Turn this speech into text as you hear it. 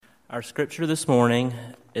Our scripture this morning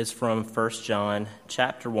is from 1 John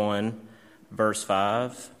chapter 1, verse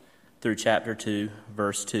 5 through chapter 2,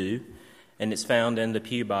 verse 2, and it's found in the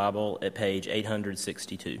Pew Bible at page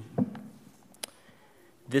 862.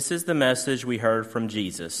 This is the message we heard from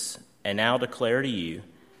Jesus, and now declare to you,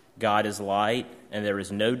 God is light, and there is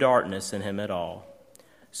no darkness in him at all.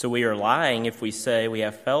 So we are lying if we say we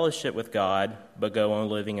have fellowship with God, but go on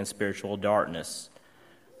living in spiritual darkness.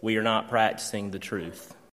 We are not practicing the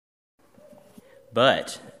truth.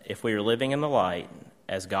 But if we are living in the light,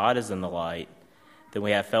 as God is in the light, then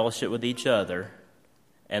we have fellowship with each other,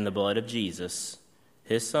 and the blood of Jesus,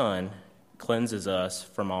 his Son, cleanses us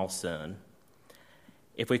from all sin.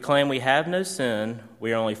 If we claim we have no sin,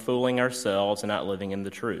 we are only fooling ourselves and not living in the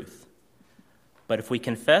truth. But if we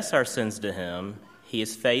confess our sins to him, he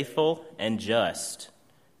is faithful and just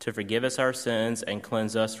to forgive us our sins and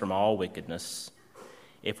cleanse us from all wickedness.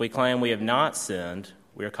 If we claim we have not sinned,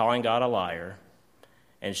 we are calling God a liar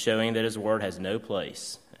and showing that his word has no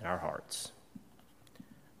place in our hearts.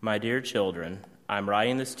 My dear children, I am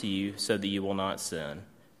writing this to you so that you will not sin.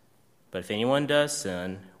 But if anyone does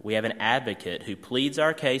sin, we have an advocate who pleads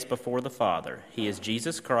our case before the Father. He is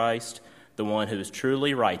Jesus Christ, the one who is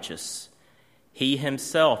truly righteous. He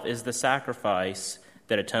himself is the sacrifice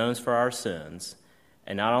that atones for our sins,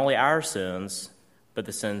 and not only our sins, but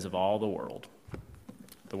the sins of all the world.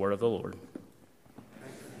 The word of the Lord.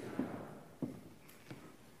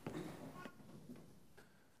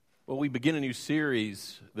 Well, we begin a new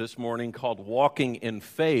series this morning called Walking in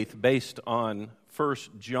Faith based on 1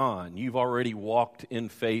 John. You've already walked in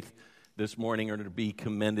faith this morning, and to be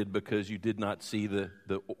commended because you did not see the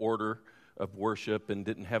order of worship and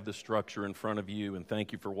didn't have the structure in front of you, and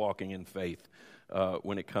thank you for walking in faith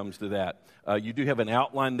when it comes to that. You do have an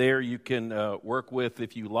outline there you can work with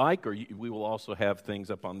if you like, or we will also have things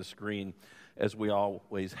up on the screen as we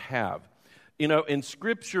always have. You know, in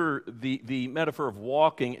Scripture, the metaphor of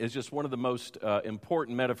walking is just one of the most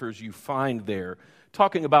important metaphors you find there.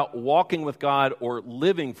 Talking about walking with God or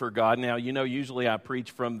living for God. Now, you know, usually I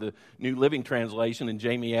preach from the New Living Translation, and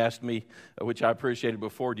Jamie asked me, which I appreciated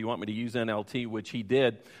before, do you want me to use NLT, which he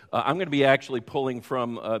did. I'm going to be actually pulling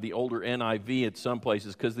from the older NIV at some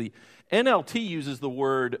places, because the NLT uses the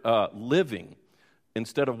word living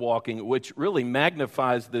instead of walking, which really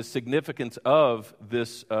magnifies the significance of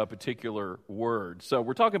this particular word. So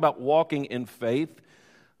we're talking about walking in faith.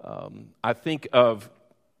 I think of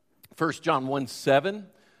 1 John 1:7,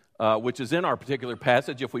 which is in our particular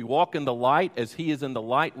passage. If we walk in the light as he is in the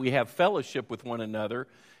light, we have fellowship with one another,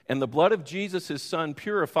 and the blood of Jesus, his Son,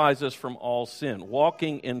 purifies us from all sin.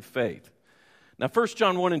 Walking in faith. Now, 1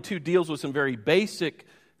 John 1 and 2 deals with some very basic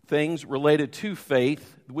things related to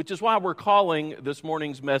faith, which is why we're calling this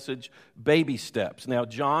morning's message Baby Steps. Now,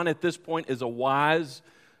 John at this point is a wise,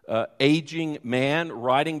 aging man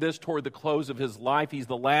writing this toward the close of his life. He's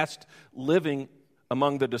the last living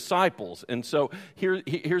among the disciples. And so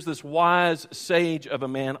here's this wise sage of a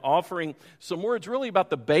man offering some words really about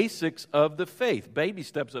the basics of the faith, baby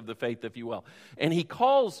steps of the faith, if you will. And he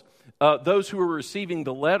calls those who are receiving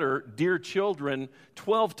the letter dear children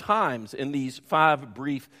 12 times in these 5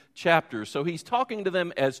 brief chapters. So he's talking to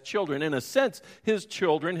them as children, in a sense, his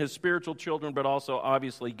children, his spiritual children, but also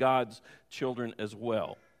obviously God's children as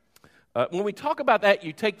well. When we talk about that,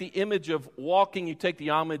 you take the image of walking, you take the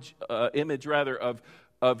image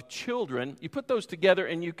of children, you put those together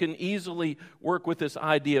and you can easily work with this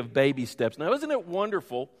idea of baby steps. Now, isn't it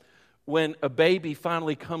wonderful when a baby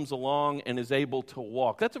finally comes along and is able to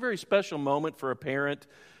walk? That's a very special moment for a parent.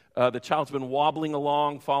 The child's been wobbling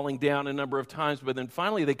along, falling down a number of times, but then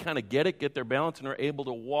finally they kind of get their balance, and are able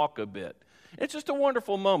to walk a bit. It's just a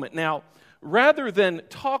wonderful moment. Now, rather than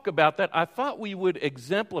talk about that, I thought we would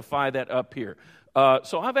exemplify that up here.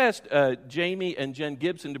 So I've asked Jamie and Jen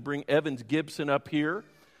Gibson to bring Evans Gibson up here.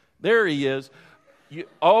 There he is.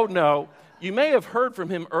 Oh, no. You may have heard from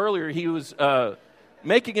him earlier. He was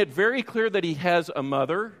making it very clear that he has a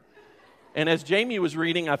mother. And as Jamie was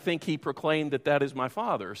reading, I think he proclaimed that is my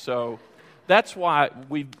father. So that's why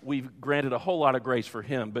we've granted a whole lot of grace for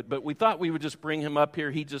him. But we thought we would just bring him up here.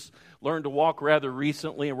 He just learned to walk rather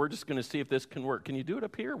recently, and we're just going to see if this can work. Can you do it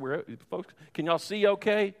up here? Folks, can y'all see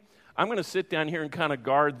okay? I'm going to sit down here and kind of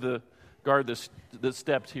guard the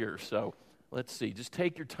steps here. So let's see. Just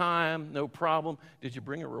take your time. No problem. Did you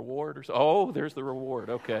bring a reward or so? Oh, there's the reward.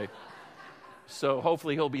 Okay. So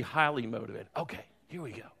hopefully he'll be highly motivated. Okay, here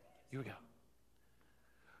we go.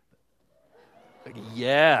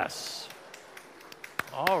 Yes.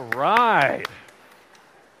 All right.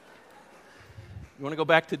 You want to go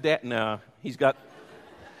back to Dad? No, he's got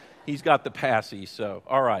the passy. So,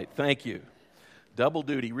 all right. Thank you. Double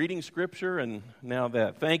duty, reading Scripture and now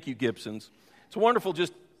that. Thank you, Gibsons. It's wonderful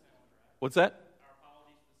just... What's that?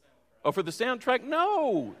 Oh, for the soundtrack?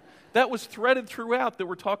 No! That was threaded throughout that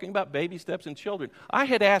we're talking about baby steps and children. I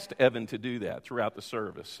had asked Evan to do that throughout the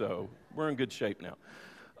service, so we're in good shape now.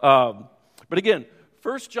 But again,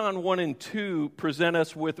 1 John 1 and 2 present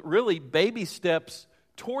us with really baby steps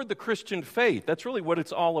toward the Christian faith. That's really what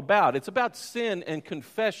it's all about. It's about sin and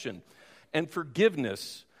confession and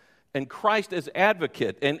forgiveness and Christ as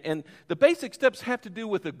advocate. And the basic steps have to do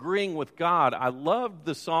with agreeing with God. I loved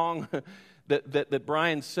the song that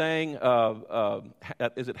Brian sang.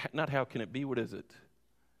 Is it not How Can It Be? What is it?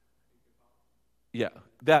 Yeah,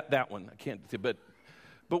 that one. I can't.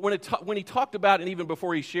 But when he talked about, and even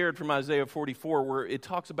before he shared from Isaiah 44, where it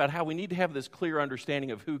talks about how we need to have this clear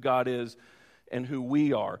understanding of who God is and who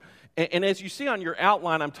we are. And as you see on your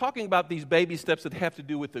outline, I'm talking about these baby steps that have to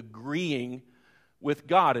do with agreeing with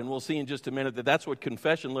God. And we'll see in just a minute that that's what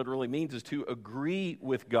confession literally means, is to agree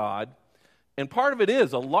with God. And part of it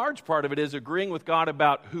is, a large part of it is agreeing with God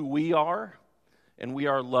about who we are, and we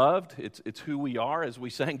are loved. It's who we are, as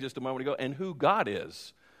we sang just a moment ago, and who God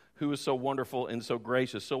is, who is so wonderful and so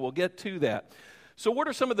gracious. So we'll get to that. So what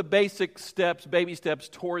are some of the basic steps, baby steps,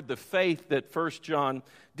 toward the faith that 1 John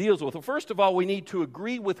deals with? Well, first of all, we need to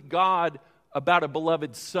agree with God about a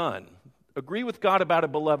beloved Son. Agree with God about a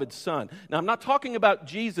beloved Son. Now, I'm not talking about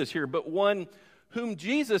Jesus here, but one whom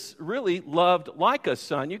Jesus really loved like a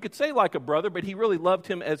son. You could say like a brother, but he really loved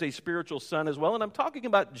him as a spiritual son as well. And I'm talking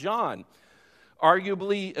about John.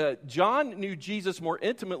 Arguably, John knew Jesus more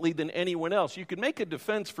intimately than anyone else. You could make a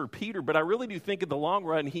defense for Peter, but I really do think in the long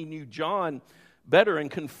run he knew John better and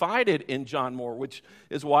confided in John more, which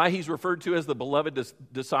is why he's referred to as the beloved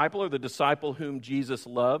disciple, or the disciple whom Jesus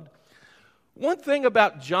loved. One thing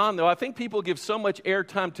about John, though, I think people give so much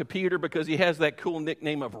airtime to Peter because he has that cool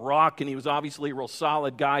nickname of Rock, and he was obviously a real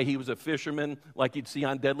solid guy. He was a fisherman, like you'd see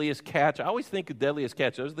on Deadliest Catch. I always think of Deadliest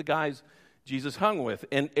Catch. Those are the guys Jesus hung with.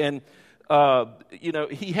 And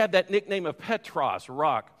he had that nickname of Petros,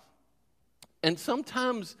 Rock. And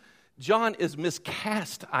sometimes John is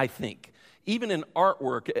miscast, I think, even in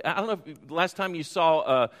artwork. I don't know if last time you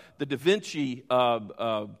saw the Da Vinci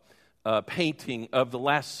painting of the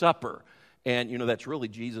Last Supper. And, that's really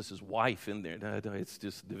Jesus' wife in there. No, it's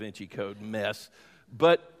just Da Vinci Code mess.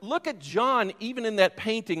 But look at John, even in that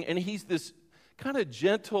painting, and he's this kind of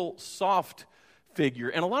gentle, soft figure.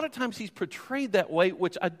 And a lot of times he's portrayed that way,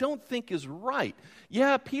 which I don't think is right.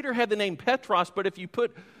 Yeah, Peter had the name Petros, but if you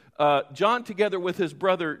put John together with his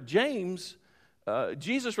brother James,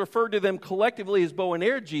 Jesus referred to them collectively as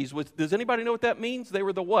Boanerges. Does anybody know what that means? They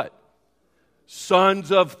were the what?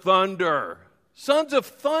 Sons of thunder. Sons of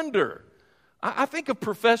thunder. I think of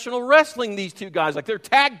professional wrestling, these two guys, like they're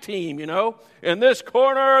tag team, In this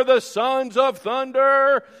corner, the Sons of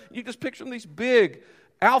Thunder. You just picture them, these big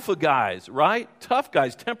alpha guys, right? Tough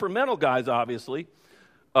guys, temperamental guys, obviously.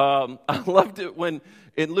 I loved it when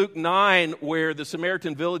in Luke 9, where the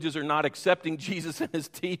Samaritan villages are not accepting Jesus and his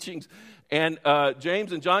teachings, and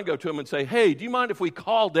James and John go to him and say, hey, do you mind if we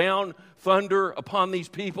call down thunder upon these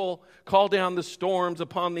people? Call down the storms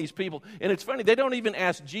upon these people. And it's funny, they don't even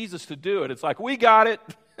ask Jesus to do it. It's like, we got it.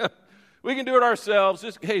 We can do it ourselves.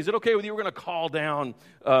 Just, hey, is it okay with you? We're going to call down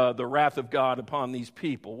the wrath of God upon these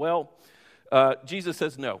people. Well, Jesus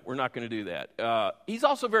says, no, we're not going to do that. He's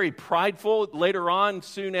also very prideful. Later on,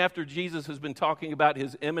 soon after Jesus has been talking about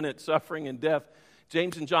his imminent suffering and death,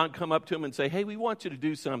 James and John come up to him and say, hey, we want you to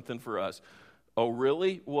do something for us. Oh,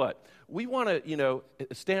 really? What? We want to,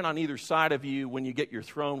 stand on either side of you when you get your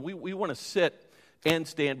throne. We want to sit and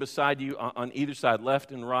stand beside you on either side,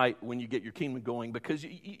 left and right, when you get your kingdom going, because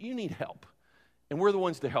you need help. And we're the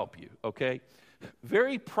ones to help you, okay?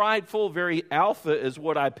 Very prideful, very alpha is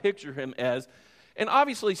what I picture him as. And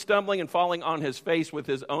obviously stumbling and falling on his face with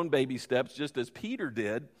his own baby steps, just as Peter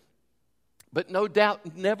did. But no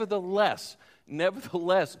doubt, nevertheless,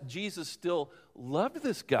 Jesus still loved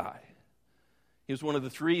this guy. He was one of the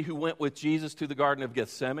three who went with Jesus to the Garden of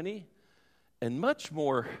Gethsemane. And much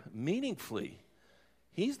more meaningfully,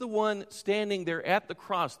 he's the one standing there at the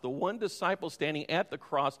cross, the one disciple standing at the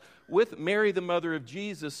cross with Mary, the mother of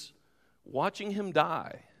Jesus, watching him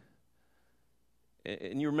die.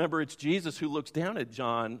 And you remember it's Jesus who looks down at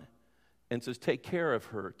John and says, take care of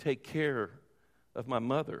her, take care of my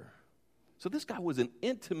mother. So this guy was an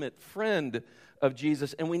intimate friend of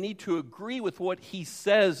Jesus, and we need to agree with what he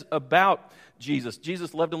says about Jesus.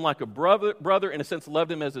 Jesus loved him like a brother, in a sense,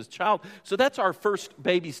 loved him as his child. So that's our first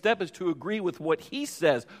baby step, is to agree with what he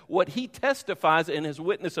says, what he testifies in his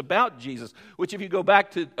witness about Jesus, which if you go back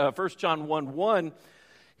to 1 John 1:1,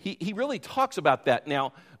 he really talks about that.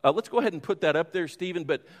 Now, let's go ahead and put that up there, Stephen,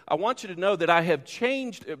 but I want you to know that I have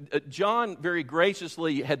changed. John very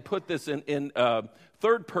graciously had put this in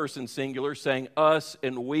third person singular, saying us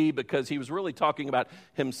and we, because he was really talking about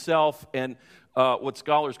himself and what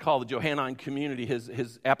scholars call the Johannine community,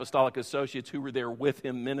 his apostolic associates who were there with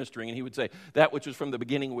him ministering. And he would say, that which was from the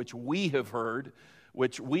beginning, which we have heard,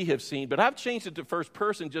 which we have seen. But I've changed it to first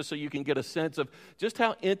person just so you can get a sense of just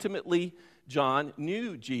how intimately John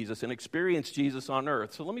knew Jesus and experienced Jesus on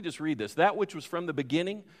earth. So let me just read this. That which was from the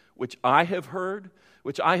beginning, which I have heard,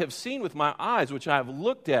 which I have seen with my eyes, which I have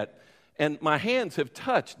looked at, and my hands have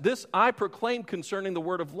touched. This I proclaim concerning the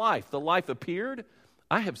word of life. The life appeared.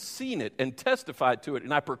 I have seen it and testified to it,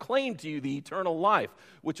 and I proclaim to you the eternal life,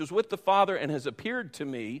 which was with the Father and has appeared to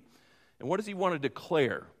me. And what does he want to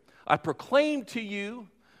declare? I proclaim to you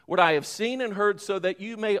what I have seen and heard, so that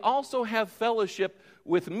you may also have fellowship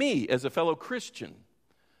with me as a fellow Christian.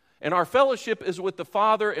 And our fellowship is with the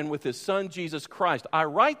Father and with his Son, Jesus Christ. I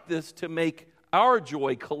write this to make our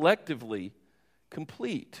joy collectively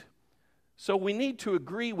complete. So we need to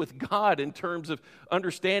agree with God in terms of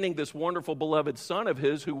understanding this wonderful beloved Son of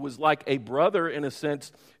his who was like a brother in a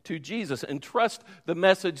sense to Jesus, and trust the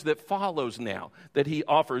message that follows now that he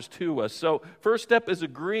offers to us. So first step is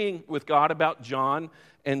agreeing with God about John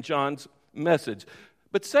and John's message.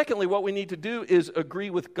 But secondly, what we need to do is agree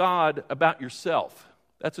with God about yourself.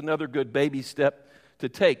 That's another good baby step to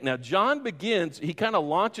take. Now John begins, he kind of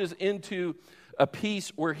launches into a piece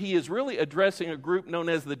where he is really addressing a group known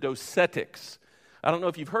as the Docetics. I don't know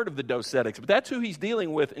if you've heard of the Docetics, but that's who he's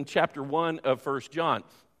dealing with in chapter 1 of 1 John.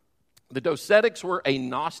 The Docetics were a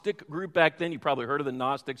Gnostic group back then. You probably heard of the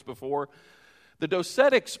Gnostics before. The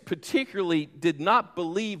Docetics particularly did not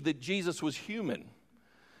believe that Jesus was human.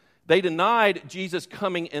 They denied Jesus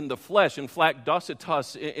coming in the flesh. In fact,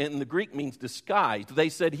 docetos in the Greek means disguised. They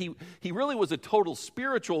said he really was a total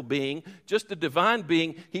spiritual being, just a divine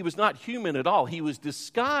being. He was not human at all. He was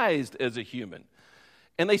disguised as a human.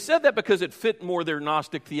 And they said that because it fit more their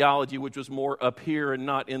Gnostic theology, which was more up here and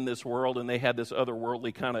not in this world, and they had this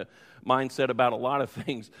otherworldly kind of mindset about a lot of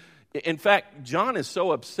things. In fact, John is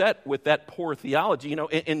so upset with that poor theology. You know,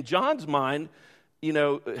 in John's mind, you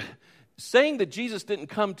know, saying that Jesus didn't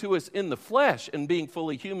come to us in the flesh and being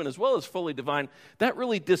fully human as well as fully divine, that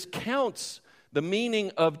really discounts the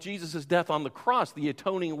meaning of Jesus' death on the cross, the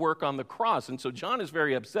atoning work on the cross. And so John is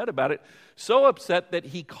very upset about it, so upset that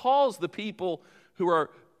he calls the people who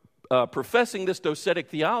are professing this docetic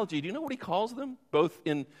theology, do you know what he calls them? Both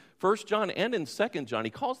in 1 John and in 2 John,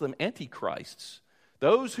 he calls them antichrists.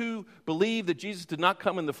 Those who believe that Jesus did not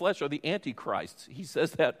come in the flesh are the antichrists. He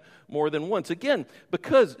says that more than once. Again,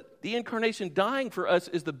 because the incarnation dying for us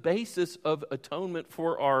is the basis of atonement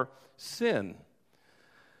for our sin.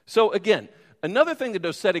 So again, another thing the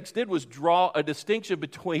Docetics did was draw a distinction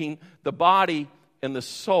between the body and the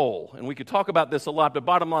soul. And we could talk about this a lot, but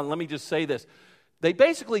bottom line, let me just say this. They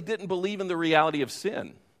basically didn't believe in the reality of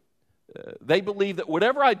sin. They believe that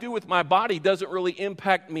whatever I do with my body doesn't really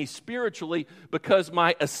impact me spiritually, because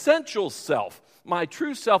my essential self, my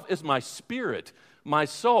true self, is my spirit, my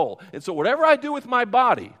soul. And so whatever I do with my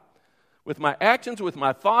body, with my actions, with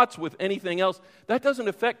my thoughts, with anything else, that doesn't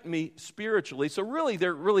affect me spiritually. So really,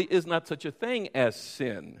 there really is not such a thing as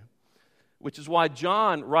sin, which is why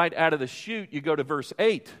John, right out of the chute, you go to verse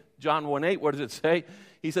 8, John 1:8, what does it say?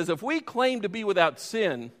 He says, if we claim to be without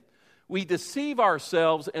sin, we deceive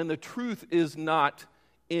ourselves and the truth is not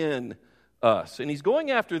in us. And he's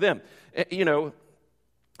going after them. You know,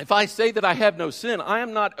 if I say that I have no sin, I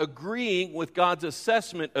am not agreeing with God's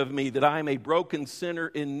assessment of me, that I am a broken sinner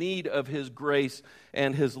in need of his grace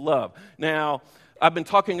and his love. Now, I've been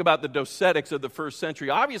talking about the Docetics of the first century.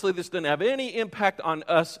 Obviously, this didn't have any impact on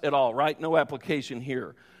us at all, right? No application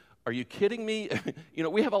here. Are you kidding me? You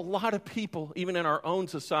know, we have a lot of people, even in our own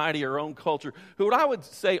society, our own culture, who I would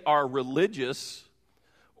say are religious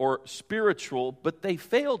or spiritual, but they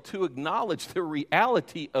fail to acknowledge the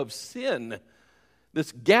reality of sin,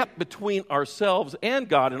 this gap between ourselves and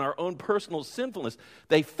God and our own personal sinfulness.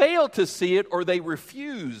 They fail to see it, or they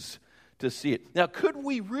refuse to see it. Now, could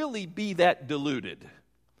we really be that deluded?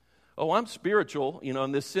 Oh, I'm spiritual, you know,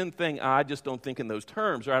 and this sin thing, I just don't think in those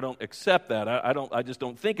terms, or I don't accept that. I just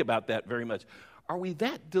don't think about that very much. Are we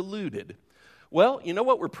that deluded? Well, you know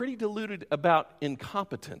what? We're pretty deluded about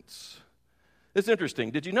incompetence. It's interesting.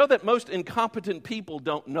 Did you know that most incompetent people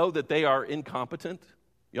don't know that they are incompetent?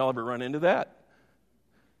 Y'all ever run into that?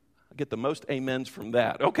 I get the most amens from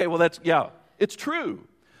that. Okay, well, it's true.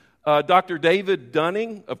 Dr. David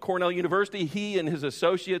Dunning of Cornell University, he and his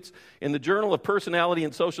associates in the Journal of Personality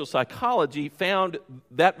and Social Psychology found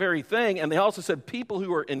that very thing, and they also said people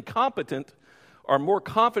who are incompetent are more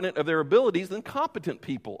confident of their abilities than competent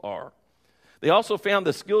people are. They also found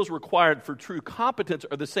the skills required for true competence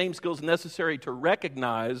are the same skills necessary to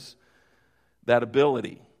recognize that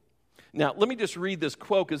ability. Now, let me just read this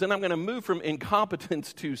quote, because then I'm going to move from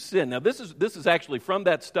incompetence to sin. Now, this is actually from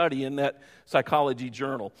that study in that psychology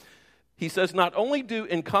journal. He says, not only do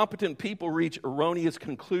incompetent people reach erroneous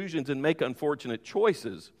conclusions and make unfortunate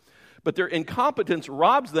choices, but their incompetence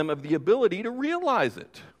robs them of the ability to realize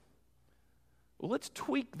it. Well, let's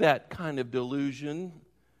tweak that kind of delusion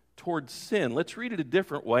towards sin. Let's read it a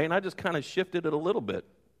different way, and I just kind of shifted it a little bit.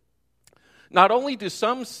 Not only do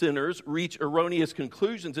some sinners reach erroneous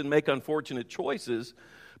conclusions and make unfortunate choices,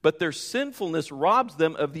 but their sinfulness robs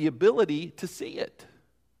them of the ability to see it.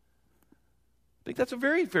 I think that's a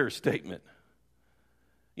very fair statement.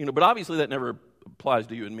 But obviously that never applies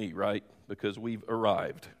to you and me, right? Because we've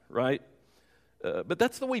arrived, right? But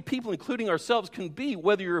that's the way people, including ourselves, can be,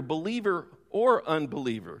 whether you're a believer or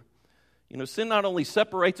unbeliever. Sin not only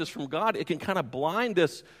separates us from God, it can kind of blind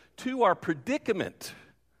us to our predicament.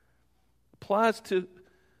 Applies to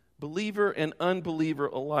believer and unbeliever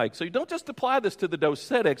alike. So you don't just apply this to the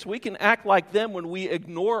docetics. We can act like them when we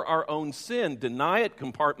ignore our own sin, deny it,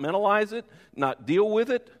 compartmentalize it, not deal with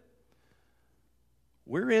it.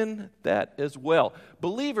 We're in that as well.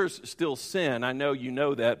 Believers still sin. I know you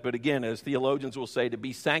know that, but again, as theologians will say, to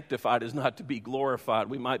be sanctified is not to be glorified.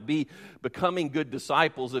 We might be becoming good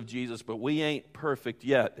disciples of Jesus, but we ain't perfect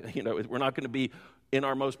yet. We're not going to be in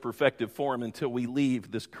our most perfective form until we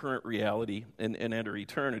leave this current reality and enter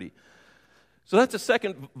eternity. So that's a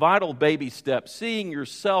second vital baby step, seeing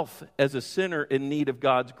yourself as a sinner in need of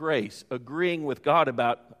God's grace, agreeing with God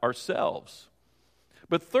about ourselves.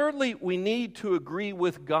 But thirdly, we need to agree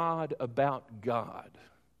with God about God.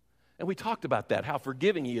 And we talked about that, how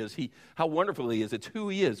forgiving He is, how wonderful He is. It's who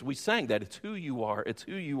He is. We sang that. It's who you are. It's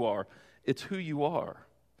who you are. It's who you are.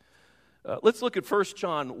 Let's look at 1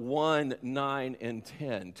 John 1, 9, and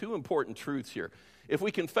 10. Two important truths here. If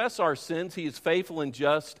we confess our sins, He is faithful and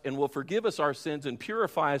just and will forgive us our sins and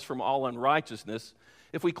purify us from all unrighteousness.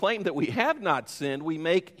 If we claim that we have not sinned, we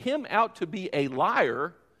make Him out to be a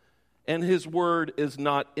liar, and His word is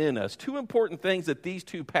not in us. Two important things that these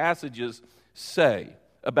two passages say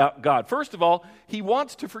about God. First of all, He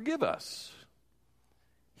wants to forgive us.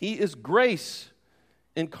 He is grace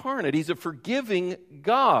incarnate. He's a forgiving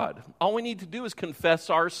God. All we need to do is confess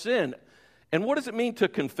our sin. And what does it mean to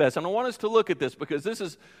confess? And I want us to look at this because this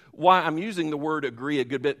is why I'm using the word agree a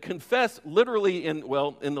good bit. Confess literally in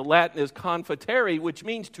the Latin is confitare, which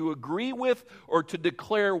means to agree with or to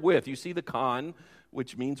declare with. You see the con,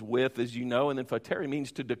 which means with, as you know, and then fatare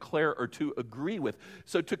means to declare or to agree with.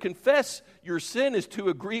 So to confess your sin is to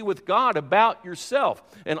agree with God about yourself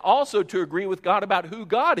and also to agree with God about who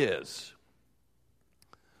God is.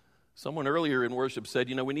 Someone earlier in worship said,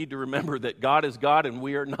 we need to remember that God is God and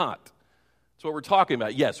we are not. That's what we're talking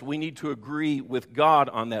about. Yes, we need to agree with God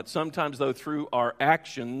on that. Sometimes, though, through our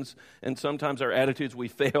actions and sometimes our attitudes, we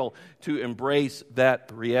fail to embrace that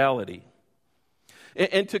reality.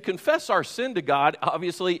 And to confess our sin to God,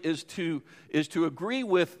 obviously, is to agree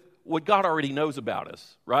with what God already knows about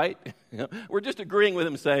us, right? We're just agreeing with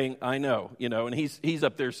Him saying, I know, and He's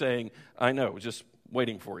up there saying, I know, just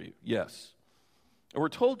waiting for you, yes. And we're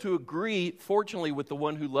told to agree, fortunately, with the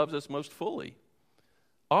one who loves us most fully,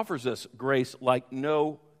 offers us grace like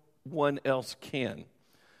no one else can.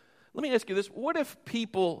 Let me ask you this. What if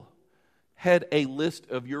people had a list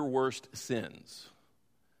of your worst sins?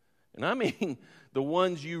 And I mean the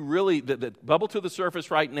ones you really, that bubble to the surface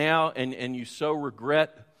right now and you so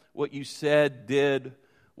regret what you said, did,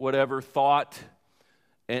 whatever, thought.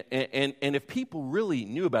 And if people really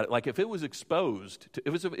knew about it, like if it was exposed,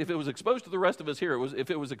 if it was exposed to the rest of us here, if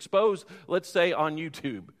it was exposed, let's say on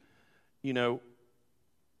YouTube,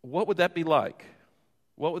 what would that be like?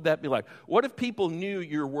 What would that be like? What if people knew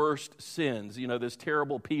your worst sins, this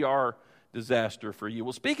terrible PR disaster for you?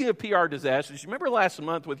 Well, speaking of PR disasters, you remember last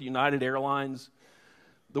month with United Airlines?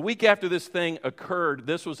 The week after this thing occurred,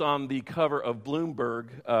 this was on the cover of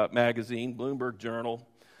Bloomberg magazine, Bloomberg Journal.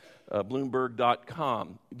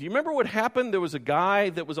 Bloomberg.com. Do you remember what happened? There was a guy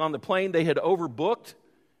that was on the plane. They had overbooked.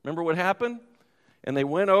 Remember what happened? And they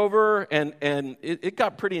went over, and it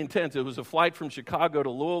got pretty intense. It was a flight from Chicago to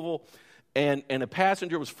Louisville, and a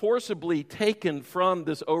passenger was forcibly taken from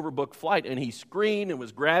this overbooked flight, and he screamed and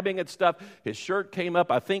was grabbing at stuff. His shirt came up.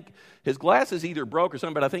 I think his glasses either broke or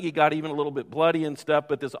something, but I think he got even a little bit bloody and stuff.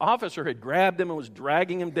 But this officer had grabbed him and was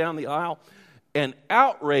dragging him down the aisle. and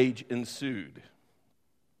outrage ensued.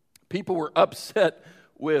 People were upset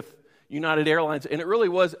with United Airlines, and it really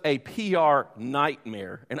was a PR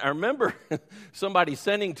nightmare. And I remember somebody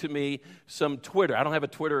sending to me some Twitter. I don't have a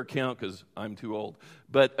Twitter account because I'm too old.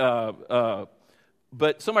 But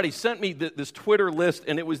somebody sent me this Twitter list,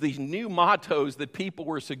 and it was these new mottos that people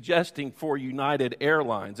were suggesting for United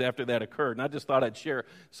Airlines after that occurred. And I just thought I'd share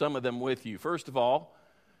some of them with you. First of all,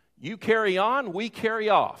 you carry on, we carry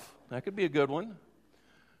off. That could be a good one.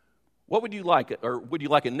 What would you like? Or would you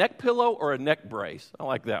like a neck pillow or a neck brace? I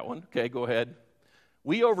like that one. Okay, go ahead.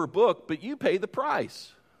 We overbook, but you pay the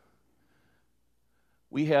price.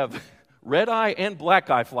 We have red eye and black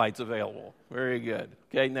eye flights available. Very good.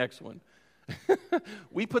 Okay, next one.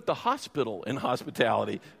 We put the hospital in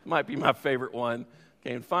hospitality. Might be my favorite one.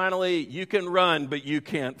 Okay, and finally, you can run, but you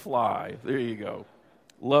can't fly. There you go.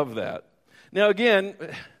 Love that. Now again,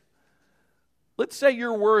 let's say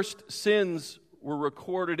your worst sins were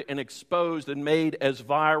recorded and exposed and made as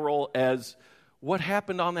viral as what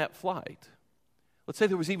happened on that flight. Let's say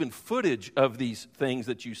there was even footage of these things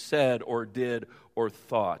that you said or did or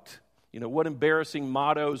thought. You know, what embarrassing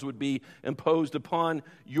mottos would be imposed upon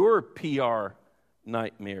your PR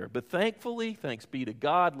nightmare. But thankfully, thanks be to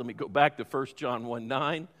God, let me go back to 1 John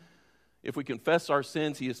 1:9. If we confess our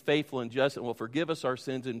sins, he is faithful and just and will forgive us our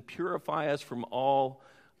sins and purify us from all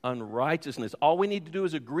unrighteousness. All we need to do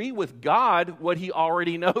is agree with God what he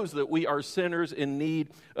already knows, that we are sinners in need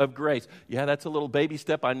of grace. Yeah, that's a little baby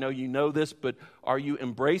step. I know you know this, but are you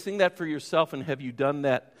embracing that for yourself, and have you done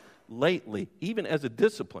that lately, even as a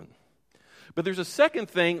discipline? But there's a second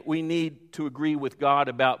thing we need to agree with God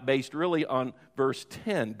about, based really on verse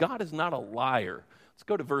 10. God is not a liar. Let's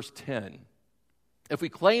go to verse 10. If we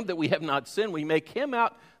claim that we have not sinned, we make him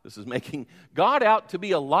out, this is making God out to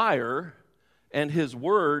be a liar, and his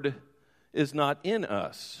word is not in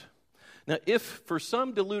us. Now, if for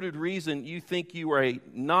some deluded reason you think you are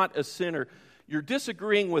not a sinner, you're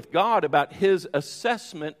disagreeing with God about his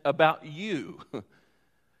assessment about you.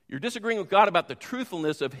 You're disagreeing with God about the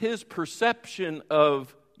truthfulness of his perception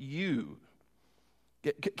of you.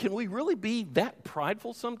 Can we really be that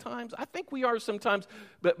prideful sometimes? I think we are sometimes,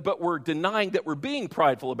 but we're denying that we're being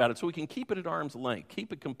prideful about it, so we can keep it at arm's length,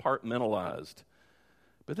 keep it compartmentalized.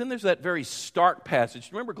 But then there's that very stark passage.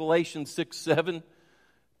 Remember Galatians 6:7?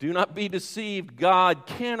 Do not be deceived. God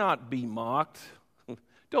cannot be mocked.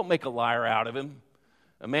 Don't make a liar out of him.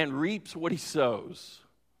 A man reaps what he sows.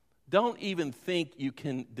 Don't even think you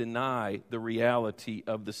can deny the reality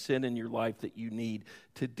of the sin in your life that you need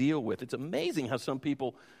to deal with. It's amazing how some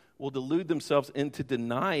people will delude themselves into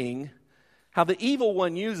denying how the evil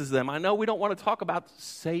one uses them. I know we don't want to talk about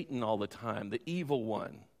Satan all the time, the evil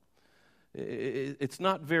one. It's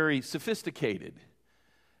not very sophisticated.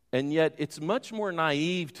 And yet it's much more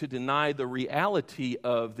naive to deny the reality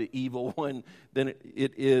of the evil one than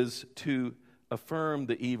it is to affirm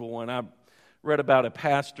the evil one. I read about a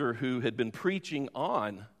pastor who had been preaching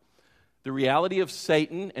on the reality of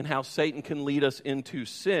Satan and how Satan can lead us into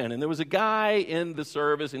sin. And there was a guy in the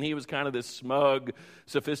service, and he was kind of this smug,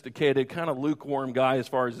 sophisticated, kind of lukewarm guy as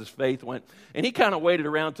far as his faith went. And he kind of waited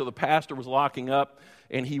around till the pastor was locking up,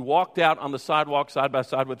 and he walked out on the sidewalk side by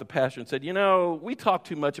side with the pastor and said, you know, we talk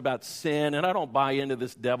too much about sin, and I don't buy into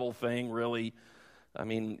this devil thing, really. I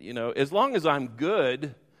mean, you know, as long as I'm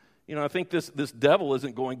good, you know, I think this devil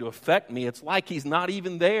isn't going to affect me. It's like he's not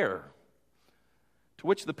even there. To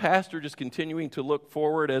which the pastor, just continuing to look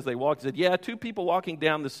forward as they walked, said, yeah, two people walking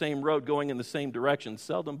down the same road going in the same direction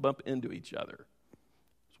seldom bump into each other.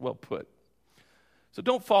 It's well put. So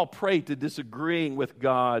don't fall prey to disagreeing with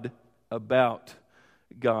God about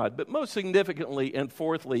God. But most significantly and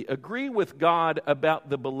fourthly, agree with God about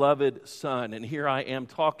the beloved Son. And here I am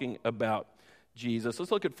talking about Jesus.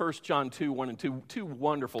 Let's look at 1 John 2, 1 and 2, two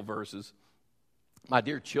wonderful verses. My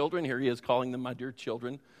dear children, here he is calling them my dear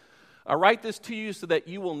children. I write this to you so that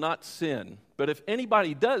you will not sin. But if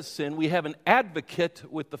anybody does sin, we have an advocate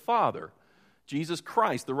with the Father, Jesus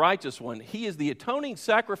Christ, the righteous one. He is the atoning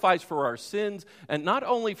sacrifice for our sins, and not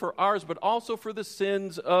only for ours, but also for the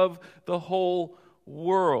sins of the whole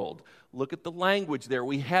world. Look at the language there.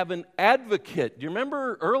 We have an advocate. Do you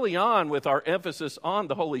remember early on with our emphasis on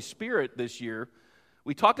the Holy Spirit this year,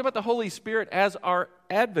 we talked about the Holy Spirit as our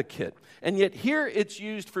advocate. And yet here it's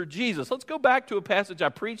used for Jesus. Let's go back to a passage I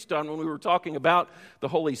preached on when we were talking about the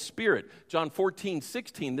Holy Spirit. John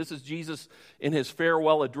 14:16. This is Jesus in his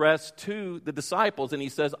farewell address to the disciples. And he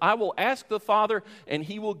says, I will ask the Father, and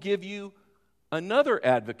he will give you another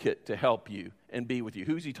advocate to help you and be with you.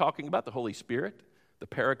 Who's he talking about? The Holy Spirit, the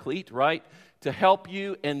Paraclete, right? To help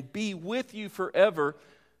you and be with you forever.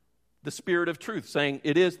 the Spirit of truth, saying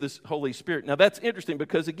it is this Holy Spirit. Now that's interesting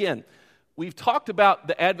because, again, we've talked about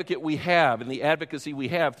the advocate we have and the advocacy we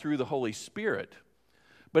have through the Holy Spirit.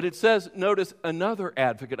 But it says, notice, another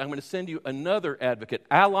advocate. I'm going to send you another advocate.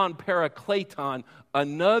 Allon parakleton,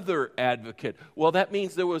 another advocate. Well, that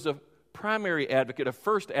means there was a primary advocate, a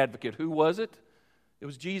first advocate. Who was it? It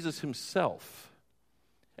was Jesus himself.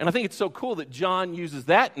 And I think it's so cool that John uses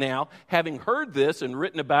that now, having heard this and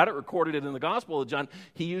written about it, recorded it in the Gospel of John.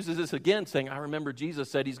 He uses this again, saying, I remember Jesus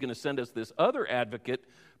said he's going to send us this other advocate,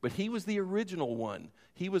 but he was the original one.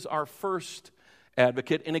 He was our first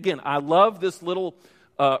advocate. And again, I love this little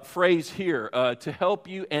phrase here, to help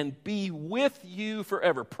you and be with you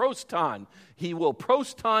forever. Proston. He will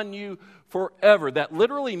proston you forever. That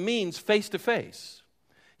literally means face to face.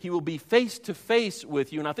 He will be face to face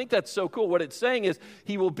with you. And I think that's so cool. What it's saying is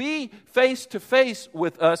he will be face to face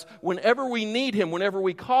with us whenever we need him, whenever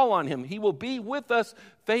we call on him. He will be with us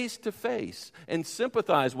face to face and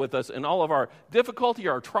sympathize with us in all of our difficulty,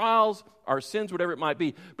 our trials, our sins, whatever it might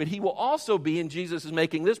be. But he will also be, and Jesus is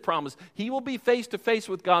making this promise, he will be face to face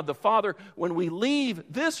with God the Father when we leave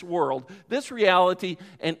this world, this reality,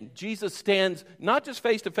 and Jesus stands not just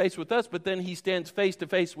face to face with us, but then he stands face to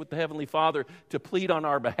face with the Heavenly Father to plead on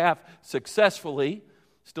our behalf successfully,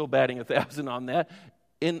 still batting 1,000 on that,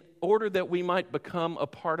 in order that we might become a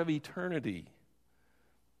part of eternity.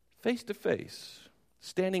 Face to face,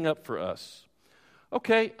 standing up for us.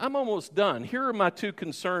 Okay, I'm almost done. Here are my two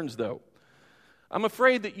concerns, though. I'm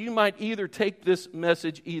afraid that you might either take this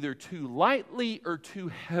message either too lightly or too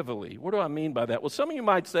heavily. What do I mean by that? Well, some of you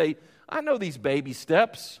might say, I know these baby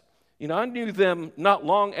steps. You know, I knew them not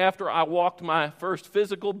long after I walked my first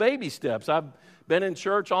physical baby steps. I've been in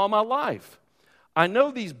church all my life. I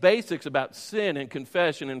know these basics about sin and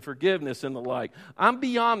confession and forgiveness and the like. I'm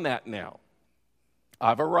beyond that now.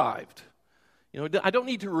 I've arrived. You know, I don't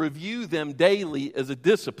need to review them daily as a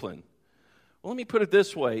discipline. Well, let me put it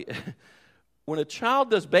this way. When a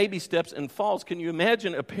child does baby steps and falls, can you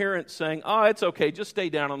imagine a parent saying, oh, it's okay, just stay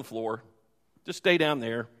down on the floor. Just stay down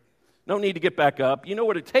there. No need to get back up. You know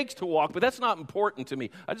what it takes to walk, but that's not important to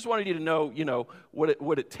me. I just wanted you to know,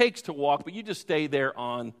 what it takes to walk, but you just stay there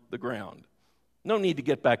on the ground. No need to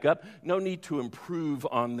get back up. No need to improve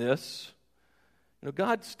on this. You know,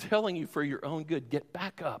 God's telling you for your own good, get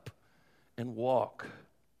back up and walk.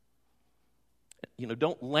 You know,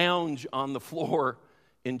 don't lounge on the floor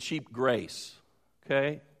in cheap grace,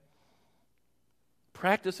 okay?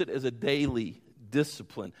 Practice it as a daily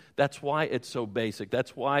discipline. That's why it's so basic.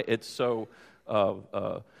 That's why it's so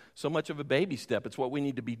much of a baby step. It's what we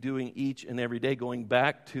need to be doing each and every day, going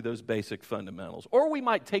back to those basic fundamentals. Or we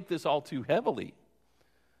might take this all too heavily.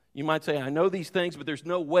 You might say, I know these things, but there's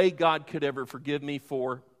no way God could ever forgive me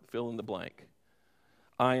for fill in the blank.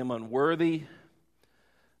 I am unworthy.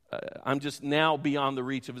 I'm just now beyond the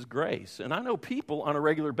reach of his grace. And I know people on a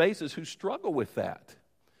regular basis who struggle with that.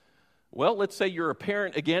 Well, let's say you're a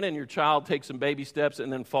parent again and your child takes some baby steps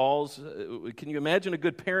and then falls. Can you imagine a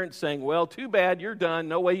good parent saying, well, too bad, you're done.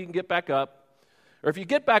 No way you can get back up. Or if you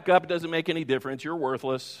get back up, it doesn't make any difference. You're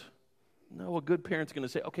worthless. No, a good parent's going to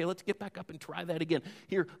say, okay, let's get back up and try that again.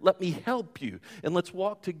 Here, let me help you, and let's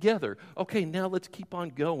walk together. Okay, now let's keep on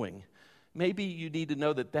going. Maybe you need to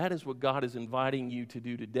know that that is what God is inviting you to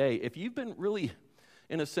do today. If you've been really,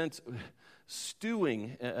 in a sense,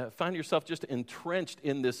 stewing, find yourself just entrenched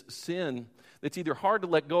in this sin that's either hard to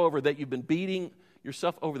let go of or that you've been beating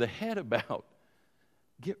yourself over the head about,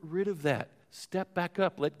 get rid of that. Step back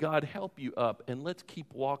up. Let God help you up, and let's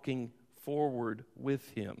keep walking forward with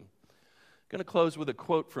him. I'm going to close with a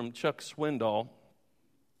quote from Chuck Swindoll.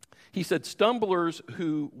 He said, stumblers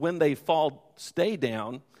who, when they fall, stay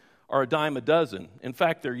down are a dime a dozen. In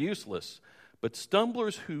fact, they're useless. But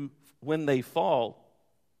stumblers who, when they fall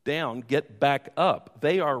down, get back up,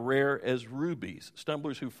 they are rare as rubies.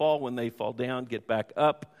 Stumblers who fall when they fall down, get back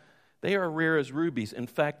up, they are rare as rubies. In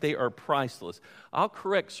fact, they are priceless. I'll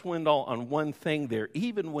correct Swindoll on one thing there.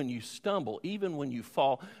 Even when you stumble, even when you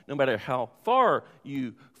fall, no matter how far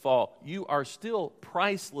you fall, you are still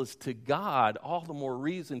priceless to God. All the more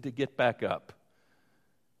reason to get back up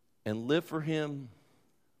and live for him,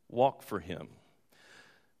 walk for him.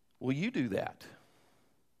 Will you do that?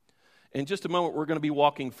 In just a moment, we're going to be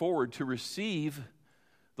walking forward to receive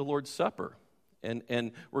the Lord's Supper.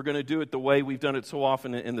 And we're going to do it the way we've done it so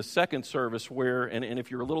often in the second service where, and if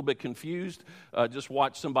you're a little bit confused, just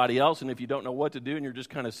watch somebody else. And if you don't know what to do and you're just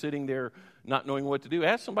kind of sitting there not knowing what to do,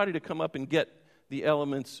 ask somebody to come up and get the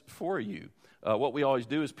elements for you. What we always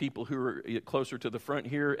do is people who are closer to the front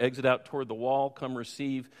here exit out toward the wall, come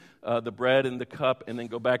receive the bread and the cup, and then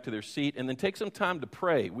go back to their seat, and then take some time to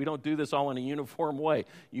pray. We don't do this all in a uniform way.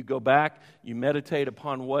 You go back, you meditate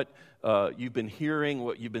upon what you've been hearing,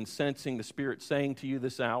 what you've been sensing the Spirit saying to you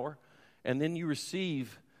this hour, and then you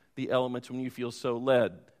receive the elements when you feel so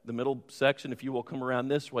led. The middle section, if you will come around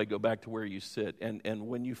this way, go back to where you sit. And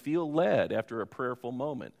when you feel led after a prayerful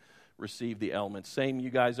moment, receive the elements. Same, you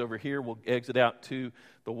guys over here will exit out to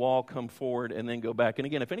the wall, come forward, and then go back. And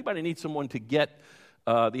again, if anybody needs someone to get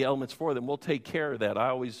the elements for them, we'll take care of that. I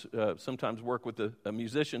always sometimes work with the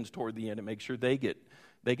musicians toward the end and make sure they get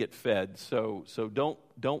fed. So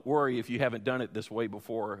don't worry if you haven't done it this way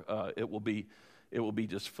before. It will be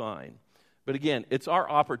just fine. But again, it's our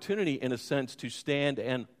opportunity, in a sense, to stand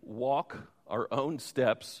and walk our own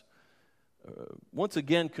steps, once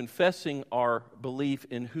again confessing our belief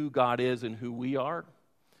in who God is and who we are.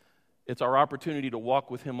 It's our opportunity to walk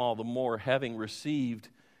with Him all the more, having received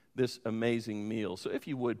this amazing meal. So if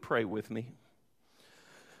you would, pray with me.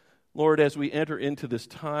 Lord, as we enter into this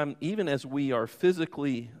time, even as we are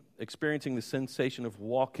physically experiencing the sensation of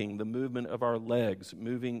walking, the movement of our legs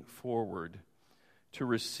moving forward, to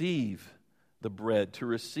receive the bread, to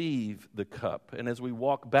receive the cup. And as we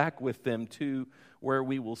walk back with them to where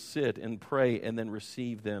we will sit and pray and then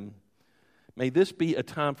receive them, may this be a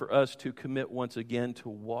time for us to commit once again to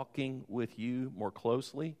walking with you more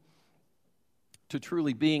closely, to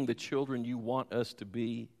truly being the children you want us to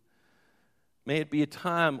be. May it be a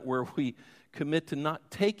time where we commit to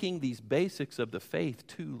not taking these basics of the faith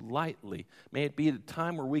too lightly. May it be a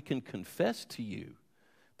time where we can confess to you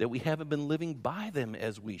that we haven't been living by them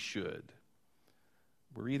as we should.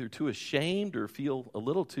 We're either too ashamed or feel a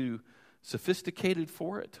little too sophisticated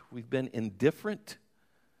for it. We've been indifferent.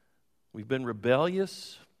 We've been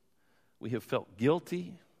rebellious. We have felt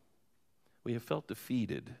guilty. We have felt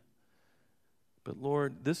defeated. But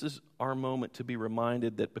Lord, this is our moment to be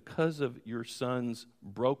reminded that because of your Son's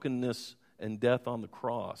brokenness and death on the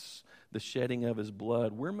cross, the shedding of His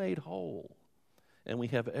blood, we're made whole. And we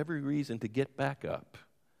have every reason to get back up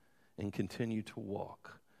and continue to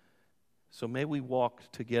walk. So may we walk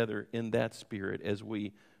together in that spirit as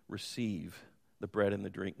we receive the bread and the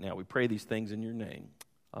drink now. We pray these things in your name.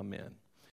 Amen.